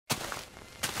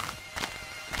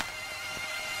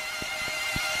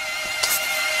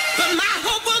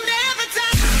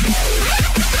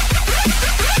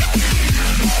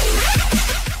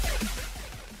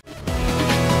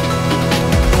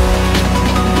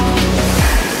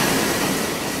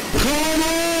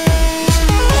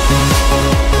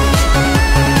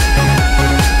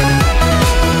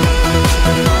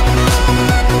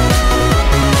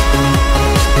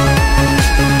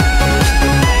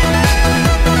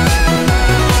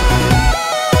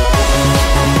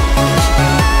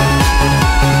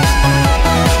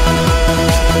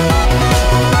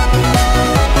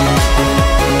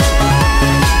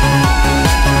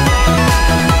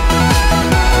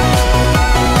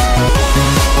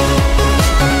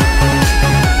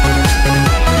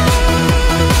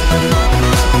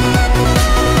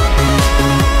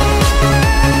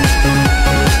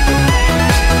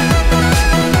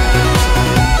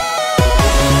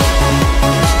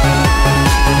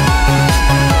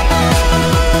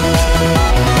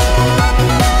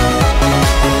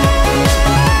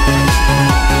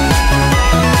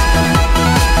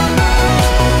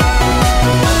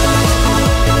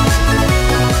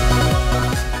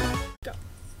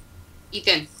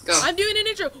Ethan, go. I'm doing an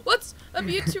intro. What's up,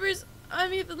 YouTubers?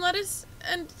 I'm Ethan Lettuce,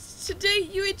 and today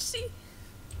UHC.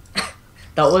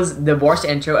 That was the worst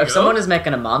intro. If someone is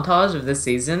making a montage of this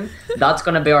season, that's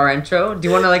gonna be our intro. Do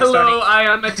you want to like start? Hello, I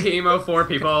am a team of 4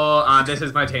 people. This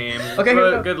is my team. Okay,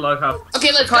 Good luck.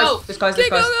 Okay, let's go. This guy's. Okay,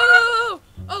 go.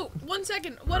 Oh, 1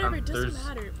 second. Whatever, it doesn't There's-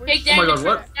 matter. We're Take Oh my damage. God,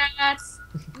 what?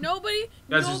 Nobody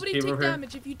Guys, just take keep over here.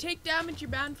 damage. If you take damage, you're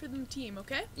banned from the team,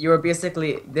 okay? You were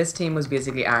basically this team was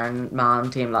basically Iron Man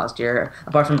team last year,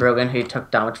 apart from Brogan who took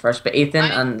damage first. But Ethan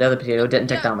and the other potato didn't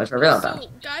take damage for real damage. So,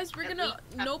 guys, we're gonna.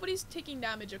 Nobody's taking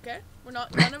damage, okay? We're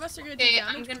not. None of us are gonna take Okay,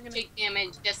 damage. I'm gonna take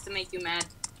damage just to make you mad.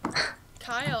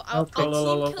 Kyle, I'll Okay.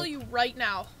 team kill you right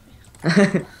now.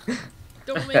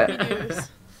 Don't make me lose.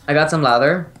 I got some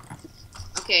lather.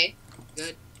 Okay,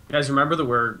 good. Guys, remember that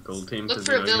we're gold team. Look 'cause,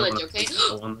 for a you don't village, wanna okay? put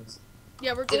people on this.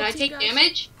 Yeah, we're. Did gold I team, take guys.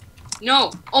 damage?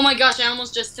 No. Oh my gosh, I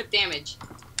almost just took damage.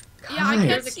 Yeah, I Guys. can't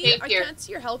There's a see. cave I here. can't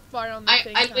see your health bar on the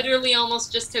thing. I Kyle. literally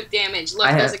almost just took damage. Look,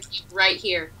 I there's have- a cave right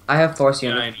here. I have force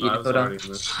Yeah, I unit. know. I was Put on. already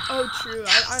in this. Oh, true.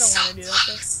 I don't want to do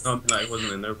that. Though. No, I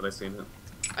wasn't in there, but I seen it.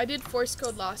 I did force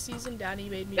code last season. Danny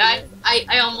made me. Guys, do it.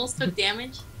 I almost took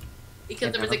damage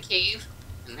because there was a cave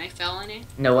and I fell in it.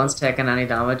 No one's taken any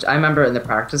damage. I remember in the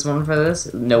practice one for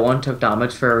this, no one took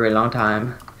damage for a really long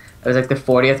time. It was like the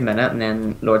 40th minute, and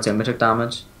then Lord Zuma took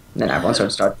damage. And then everyone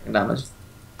started taking damage.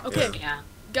 Okay, Yeah.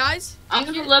 guys. I'm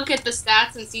gonna look at the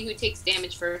stats and see who takes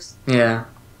damage first. Yeah.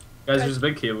 Guys, there's a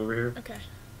big cave over here. Okay.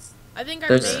 I think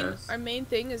There's- our main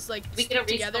thing is like We stick get a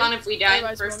together. respawn if we die in the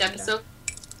otherwise first we're gonna die. episode.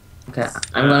 Okay.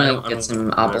 I'm gonna I get don't some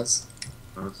know. apples.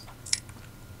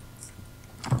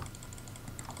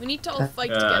 We need to all fight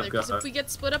Yeah, together I've got because if that. we get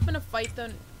split up in a fight,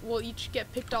 then we'll each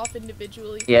get picked off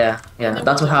individually. Yeah. And Yeah. then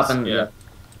That's what we'll happened. Yeah. Yeah.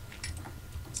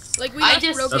 Like we I left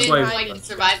just Rogan That's did why- so I behind can and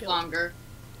survive killed. longer.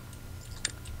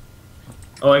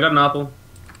 Oh, I got an apple.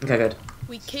 Okay. Good.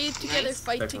 We cave together, Nice.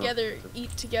 fight Second one. together,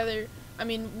 eat together. I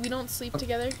mean, we don't sleep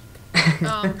together.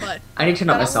 But I need to turn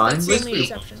up my That's- sounds. that's the only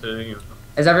exception. To, you know,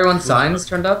 Is everyone's signs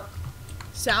turned up?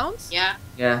 sounds? Yeah.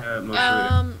 Yeah.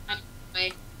 mostly.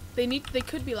 Wait. They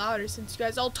could be louder since you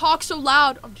guys all talk so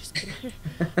loud. I'm just kidding.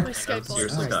 My Skype That's your volume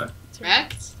is Skype. turned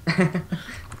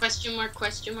Wrecked? Question mark,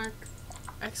 question mark.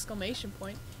 exclamation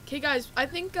point. Okay, guys, I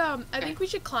think we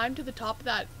should climb to the top of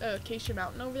that Acacia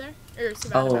Mountain over there, or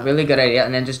Savannah Oh, Mountain. really good idea.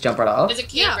 And then just jump right off. There's a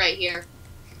cave Yeah. right here.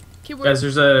 Okay, Guys,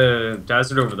 there's a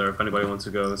desert over there if anybody wants to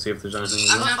go and see if there's anything.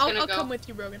 I'm not gonna I'll go. come with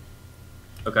you, Brogan.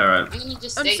 Okay, right. I'm gonna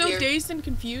just I'm stay so here. dazed and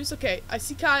confused. Okay, I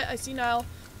see Kai, I see Niall.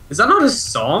 Is that not a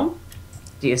song?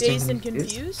 Dazed and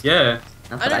confused? Yeah,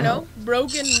 That's I what don't know.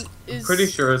 Brogan is. pretty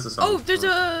sure it's a song.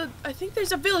 Oh, I think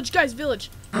there's a village, guys. Village.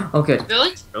 Oh, good.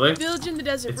 Village? Really? Village in the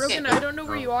desert. It's- Brogan, I don't know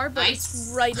where you are, but Nice.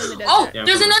 it's right in the desert. Oh, Yeah,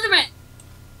 there's I'm another man!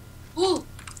 Oh!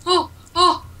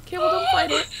 Okay, well, don't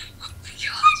fight it. Oh my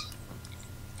gosh!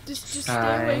 Just stay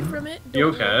away Hi. from it. You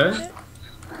Don't look okay? at it.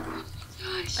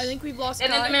 I think we've lost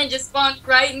Another Kai. man just spawned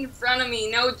right in front of me,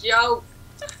 no joke.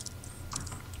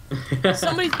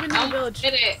 Somebody's been in the Don't village.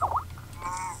 hit it.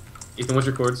 Ethan, what's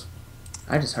your chords?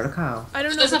 I just heard a cow. I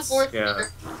don't know. There's a If fourth Yeah.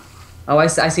 here. Oh, I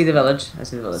see the village. I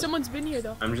see the village. someone's been here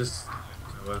though. I'm just.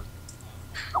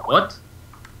 What?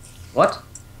 What?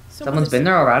 Someone's has been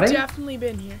there already? Definitely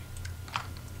been here.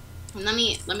 Let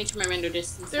me turn my render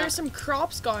distance There are up. some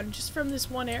crops gone just from this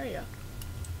one area,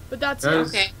 but that's Guys,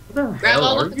 it. Okay. What the Grab hell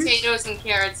all are the you? potatoes and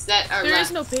carrots that are There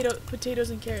left. is no potatoes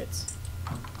and carrots.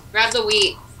 Grab the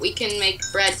wheat. We can make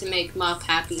bread to make Muff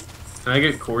happy. Can I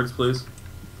get chords, please?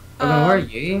 Brogan, where are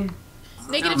you?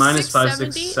 Negative Minus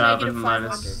 670, 567 negative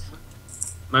 500.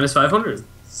 Minus 500.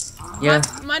 Yeah.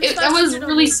 Minus That was 500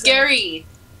 really on the scary.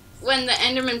 When the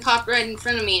Enderman popped right in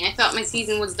front of me, I thought my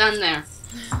season was done there.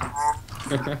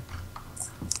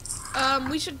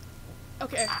 We should.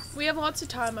 Okay, we have lots of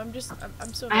time. I'm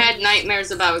so. I had nervous.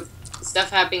 nightmares about stuff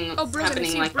happening Oh, Brogan, I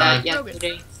happening see like Brogan, that Brogan.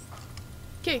 yesterday.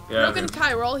 Okay, Yeah, Brogan and man.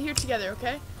 Kai, we're all here together.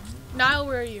 Okay. Niall,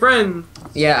 where are you? Friend!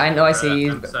 Yeah, I know. I see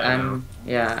you. I'm beside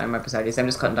Yeah, I'm right beside you. So I'm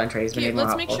just cutting down trees. We Okay, need more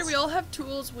let's make sure apples. we all have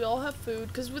tools. We all have food,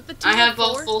 because with the team I have of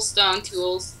all four, full stone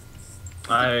tools.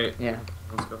 Yeah.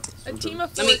 Let's go. a team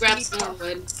of four. Let me can grab be some more tough.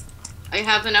 wood. I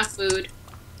have enough food.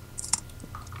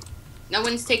 No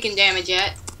one's taken damage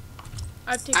yet.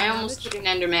 I've taken I almost damage. took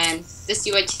an Enderman. This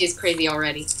UHC is crazy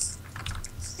already.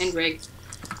 And rigged.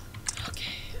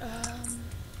 Okay.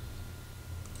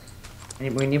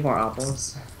 We need more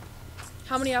apples.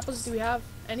 How many apples do we have?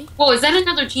 Any? Whoa, is that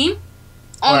another team?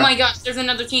 Oh Where? my gosh, there's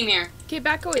another team here. Okay,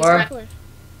 back away. Where? Back away.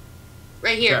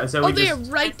 Right here. Yeah, so Oh, we they are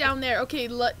just, right down there. Okay,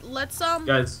 let's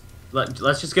guys,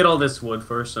 let's just get all this wood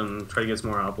first and try to get some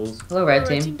more apples. Hello, red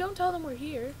Alright, team. Don't tell them we're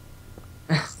here.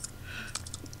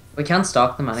 We can't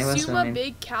stop them anyway, so I Suma, mean.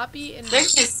 Big, Cappy, and... They're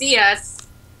gonna see us.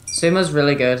 Suma's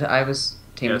really good. I was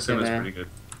team Yeah, with Suma's Suma. pretty good. I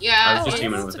Yeah, was just Oh,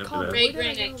 teaming what's with it him called? today. Where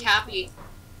did I Vagrant go and with Cappy.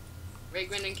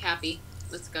 Vagrant and Cappy.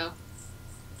 Let's go.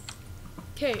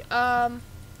 Okay,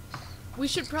 we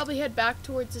should probably head back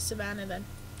towards the savannah then.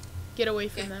 Get away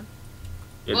from them.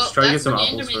 Yeah, Well, just try to get that's some where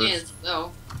apples Enderman first. is,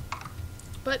 though.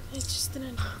 But it's just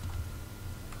an...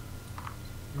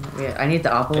 Yeah, I need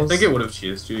the I apples. think it would have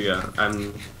chased you, yeah.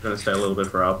 I'm gonna stay a little bit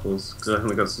for apples, because I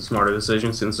think that's the smarter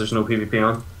decision since there's no PvP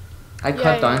on. I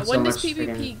cut down so When much. does PvP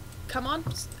friggin- come on?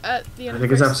 At the end I of think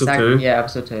the it's first- episode 2. Yeah,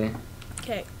 episode 2.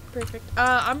 Okay, perfect.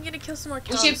 I'm gonna kill some more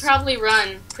We cows. should probably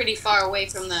run pretty far away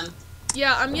from them.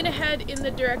 Yeah, I'm gonna head in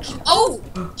the direction... Oh!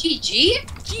 GG?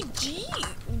 GG!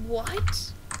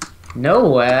 What? No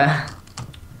way.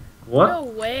 What? No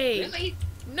way. Really?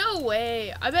 No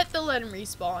way. I bet they'll let him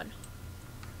respawn.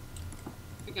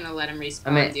 You're gonna let him respawn,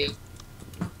 I mean- dude.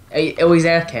 Oh, he's He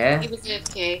AFK. was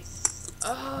AFK.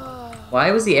 Oh.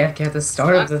 Why was he AFK at the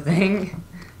start of the thing?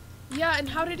 Yeah, and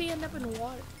how did he end up in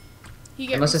water? He He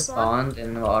get must have respawned? spawned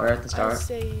in the water at the I start.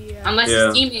 say Unless Yeah.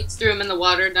 his teammates threw him in the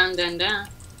water, dun dun dun.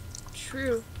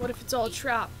 true. What if it's all a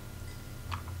trap?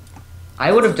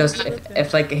 I would have just, Yeah.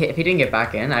 if he didn't get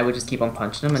back in, I would just keep on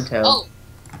punching him until. Oh!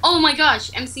 Oh my gosh,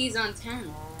 MC's on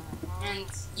 10. And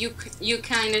you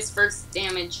kind of first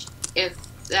damage if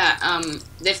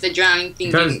the drowning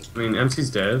thing Guys, didn't. I mean, MC's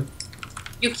dead.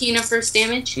 Yukina first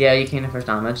damage? Yeah, you can't first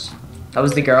damage. That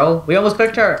was the girl. We almost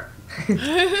picked her.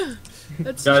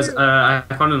 That's Guys, true. I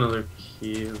found another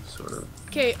cave, sort of.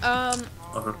 Okay,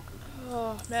 Uh-huh.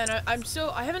 oh man,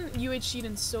 I haven't UHC'd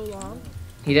in so long.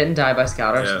 He didn't die by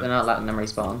scatter, Yeah. so they're not letting him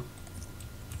respawn.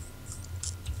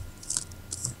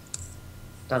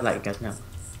 I'd let you guys know.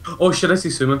 Oh shit, I see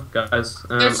Suma, guys.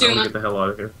 I'm There's gonna Suma. get the hell out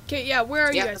of here. Okay, yeah, where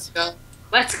are you Yeah, guys? let's go.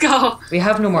 Let's go! We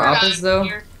have no more We're apples out though.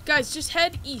 here. Guys, just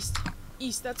head east.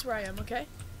 East, that's where I am, okay?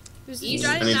 There's this East?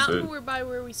 I giant need mountain food.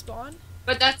 where we spawn.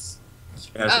 But that's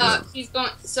Yeah, he's going.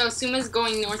 So Suma's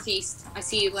going northeast. I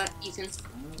see you, Ethan.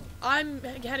 I'm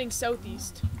heading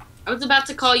southeast. I was about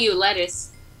to call you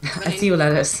lettuce. I see you,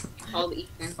 lettuce. Called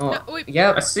Ethan. Oh, No, wait.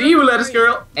 yep. I see you, lettuce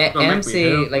girl. A- Don't make me MC,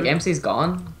 hit like him. MC's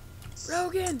gone.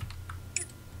 Rogan!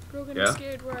 Rogan, Yeah? I'm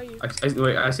scared. Where are you?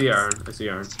 Wait, I see iron. I see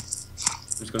iron. I'm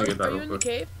just gonna get that Are you real in the quick.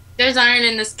 cave? There's iron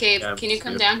in this cave. Yeah, Can you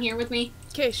come yeah. down here with me?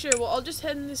 Okay, sure. Well, I'll just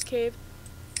head in this cave.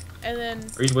 And then...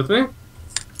 Are you with me?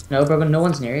 No, Brogan, no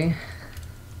one's near you.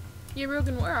 Yeah,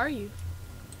 Rogan, where are you?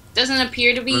 Doesn't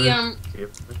appear to be Really?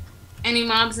 Cave. any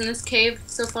mobs in this cave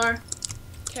so far.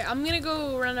 Okay, I'm gonna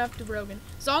go run after Brogan.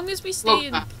 As long as we stay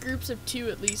Well, in groups of 2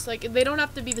 at least. Like, they don't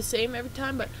have to be the same every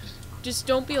time, but just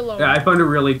don't be alone. Yeah, I found a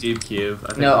really deep cave. I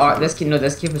think No, that's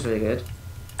this cave was really good.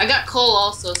 I got coal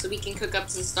also, so we can cook up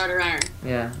some starter iron.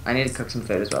 Yeah, I need to cook some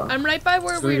food as well. I'm right by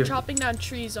where So we were you- chopping down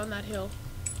trees on that hill.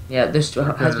 Yeah,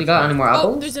 has we got any more Oh,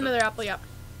 apples? there's another apple, yeah.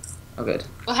 Oh, good.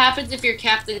 What happens if your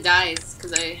captain dies?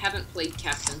 Because I haven't played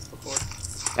captains before.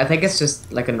 I think it's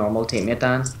just like a normal teammate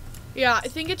Dan. Yeah, I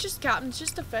think it just captains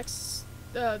just affects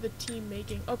the team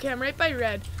making. Okay, I'm right by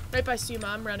red. Right by Suma.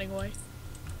 I'm running away.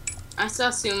 I saw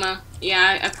Suma.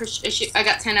 Yeah, I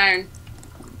got 10 iron.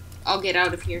 I'll get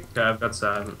out of here. Okay, I've got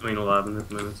 11 at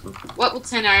the minute. So. What will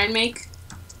 10 iron make?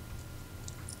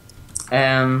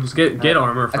 Just get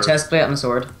armor A first. chest plate and a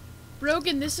sword.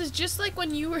 Rogan, this is just like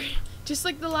when you were, just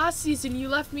like the last season, you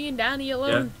left me and Danny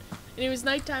alone. And it was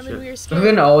nighttime and Shit. we were scared.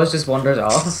 Brogan always just wanders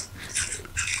off.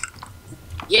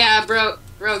 Yeah,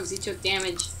 Rogues, you took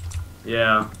damage.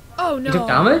 Yeah, Oh You no. took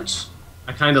damage?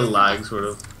 I kind of lag, sort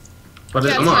of. But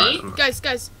Yeah, I'm see? alright. I'm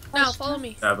Guys, now follow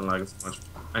me. I haven't lagged so much.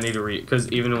 I need to because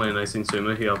even when I seen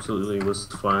Suma, he absolutely was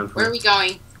flying for Where are we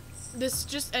going? This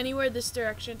just anywhere this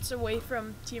direction. It's away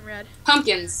from Team Red.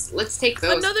 Pumpkins. Let's take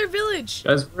those. Another village.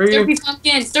 Guys, where are you? Sturpy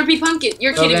pumpkin. Sturpy pumpkin.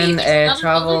 You're kidding Brogan, me. There's another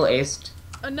travel village? east.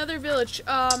 Another village.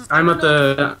 I'm at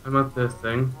the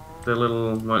thing, the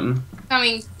little mountain.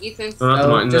 Coming, Ethan. No, not the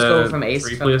No, mountain, just the go from east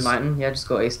tree from the place. mountain. Yeah, just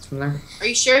go east from there. Are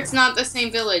you sure it's not the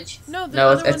same village? No, the No,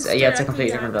 other it's one's yeah, it's a directly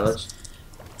completely different behind us. village.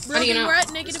 How do you Brogan, know? we're at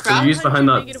It's negative crops? 400, Use behind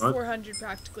that negative what? 400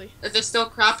 practically. Are there still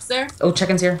crops there? Oh,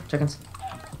 chickens here. Chickens.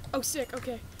 Oh, sick.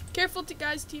 Okay. Careful,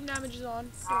 guys. Team damage is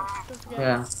on. Don't forget.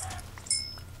 Yeah.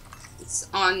 It's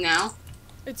on now.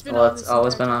 It's been Well, on. it's this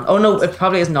always entire been on. time. Oh no, it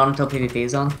probably isn't on until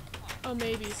PvP's on. Oh,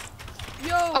 maybe.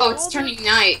 Yo. Oh, it's all the- turning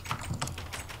night.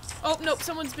 Oh, nope.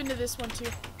 Someone's been to this one too.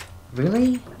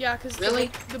 Really? Yeah, because Really?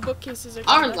 the bookcases are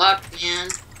Our kinda- luck, man.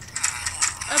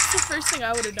 That's the first thing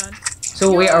I would have done.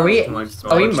 So wait, are we Oh my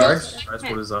Are we God. merged? Guys,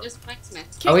 what is that? Just blacksmith.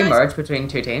 Okay, are we guys, merged between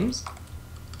two teams?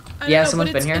 I don't Yeah, know,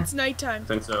 someone's but been here. It's nighttime. I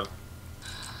think so.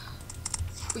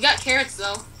 We got carrots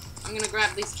though. I'm gonna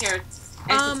grab these carrots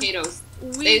and potatoes.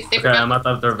 We They Okay, forgot I'm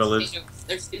at their village.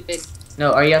 They're stupid.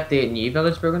 No, are you at the new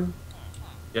village, Brogan?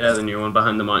 Yeah, the new one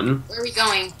behind the mountain. Where are we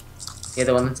going? Yeah,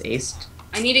 the one that's east.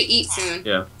 I need to eat soon.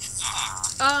 Yeah.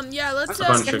 yeah, let's A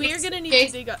bunch of we are gonna need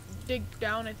Okay. to dig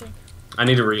down, I think. I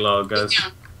need to relog, Dig guys.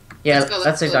 down. Yeah, Let's go, let's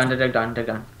let's dig go. down, dig down, dig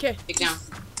down. Okay. Dig down.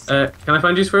 Can I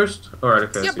find you first? Alright,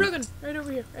 okay. Yeah, so- Brogan, right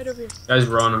over here, right over here. Guys,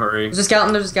 run, hurry. There's a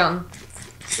skeleton, there's a skeleton.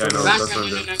 Yeah, I know, Run, that's run, what I'm run,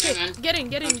 doing. run, Okay, run, run.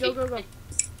 get in, go, go, go.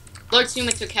 Lord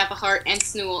Suma took half a heart, and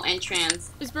Snool, and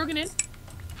Trans. Is Brogan in?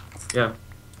 Yeah.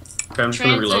 Okay, I'm just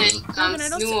gonna Trans reload. and Brogan, I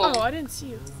don't see. Snool Oh, I didn't see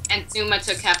you. and Suma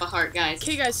took half a heart, guys.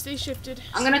 Okay, guys, stay shifted.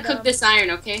 I'm gonna cook this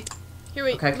iron, okay? Here,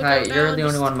 wait. Okay, look Kai, out now you're and the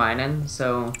only just- one mining,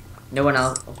 so no one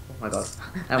else. Oh, my god.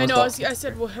 I almost know. got- I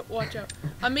said watch out.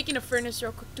 I'm making a furnace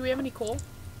real quick. Do we have any coal?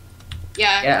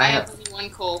 Yeah, Yeah, I I have have- only one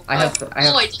coal. I have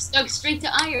I just dug straight to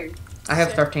iron. I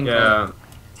have 13 coal. Yeah.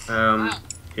 Wow. My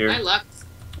Here. luck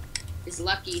is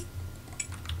lucky.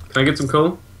 Can I get some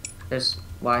coal? There's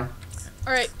why?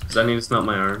 All right. Because I need to smelt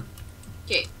my iron.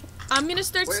 Okay. I'm gonna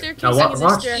start Where- staircasing Now, what- in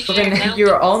what? this direction. Okay. Fucking, you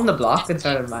were on the block and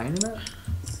started mining it.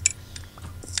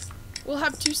 We'll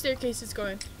have 2 staircases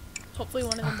going. Hopefully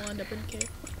one of them will end up in cave.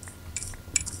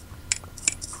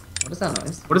 What is that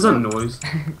noise? What is that noise?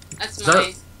 That's Is my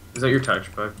that- Is that your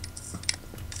texture pack?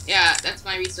 yeah. That's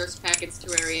my resource packets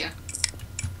to area.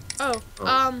 Oh,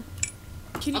 Oh.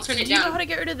 Can you, I'll turn it do you know down. how to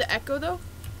get rid of the echo though?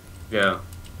 Yeah.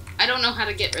 I don't know how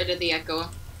to get rid of the echo.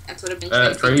 That's what I've been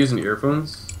trying to Try do. using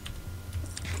earphones.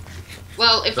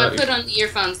 Well, if I That- put on the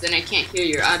earphones, then I can't hear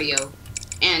your audio,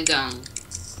 and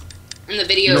in the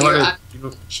video You know your what? audio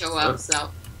won't show up.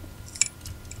 So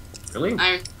Really?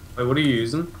 iron. Wait, what are you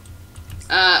using?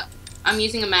 I'm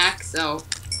using a Mac, so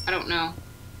I don't know.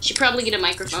 Should probably get a You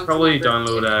microphone. should probably for my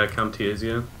birthday. download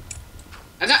Camtasia.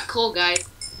 I got coal, guys.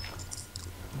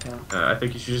 Okay. I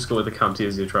think you should just go with the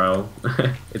Camtasia trial.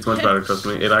 It's much better, trust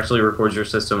me. It actually records your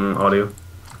system audio.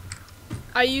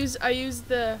 I use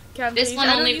the Camtasia. This one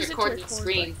I don't only use it to records the record,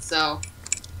 screen, so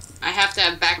I have to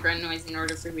have background noise in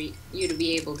order for you to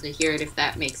be able to hear it, if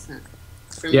that makes sense.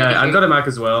 For me to Yeah, I've hear. got a Mac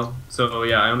as well, so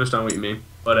yeah, I understand what you mean.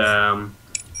 But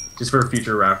just for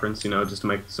future reference, just to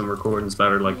make some recordings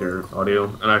better, like your audio,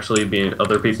 and actually be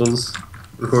other people's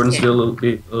recordings Okay. be a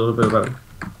little bit better.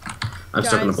 I'm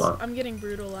stuck in the Guys, block. I'm getting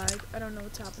brutal lag. I don't know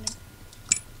what's happening.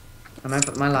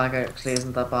 My lag actually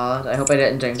isn't that bad. I hope I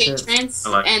didn't jinx Okay, it. Trans I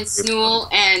like and it. Snool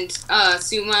and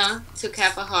Suma took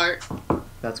half a heart.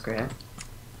 That's great.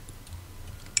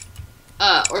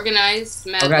 Organized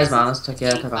Madness. Organized Manus took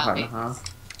a heart and a half.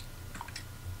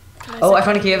 Can Oh, say- I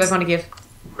found a cave, I found a cave.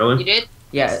 You Really? did?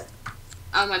 Yeah.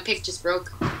 Oh, my pick just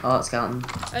broke. Oh, it's skeleton.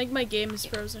 I think my game is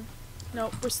frozen.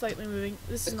 No, we're slightly moving.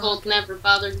 This The is not cold good. never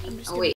bothered I'm me. just Oh gonna- wait.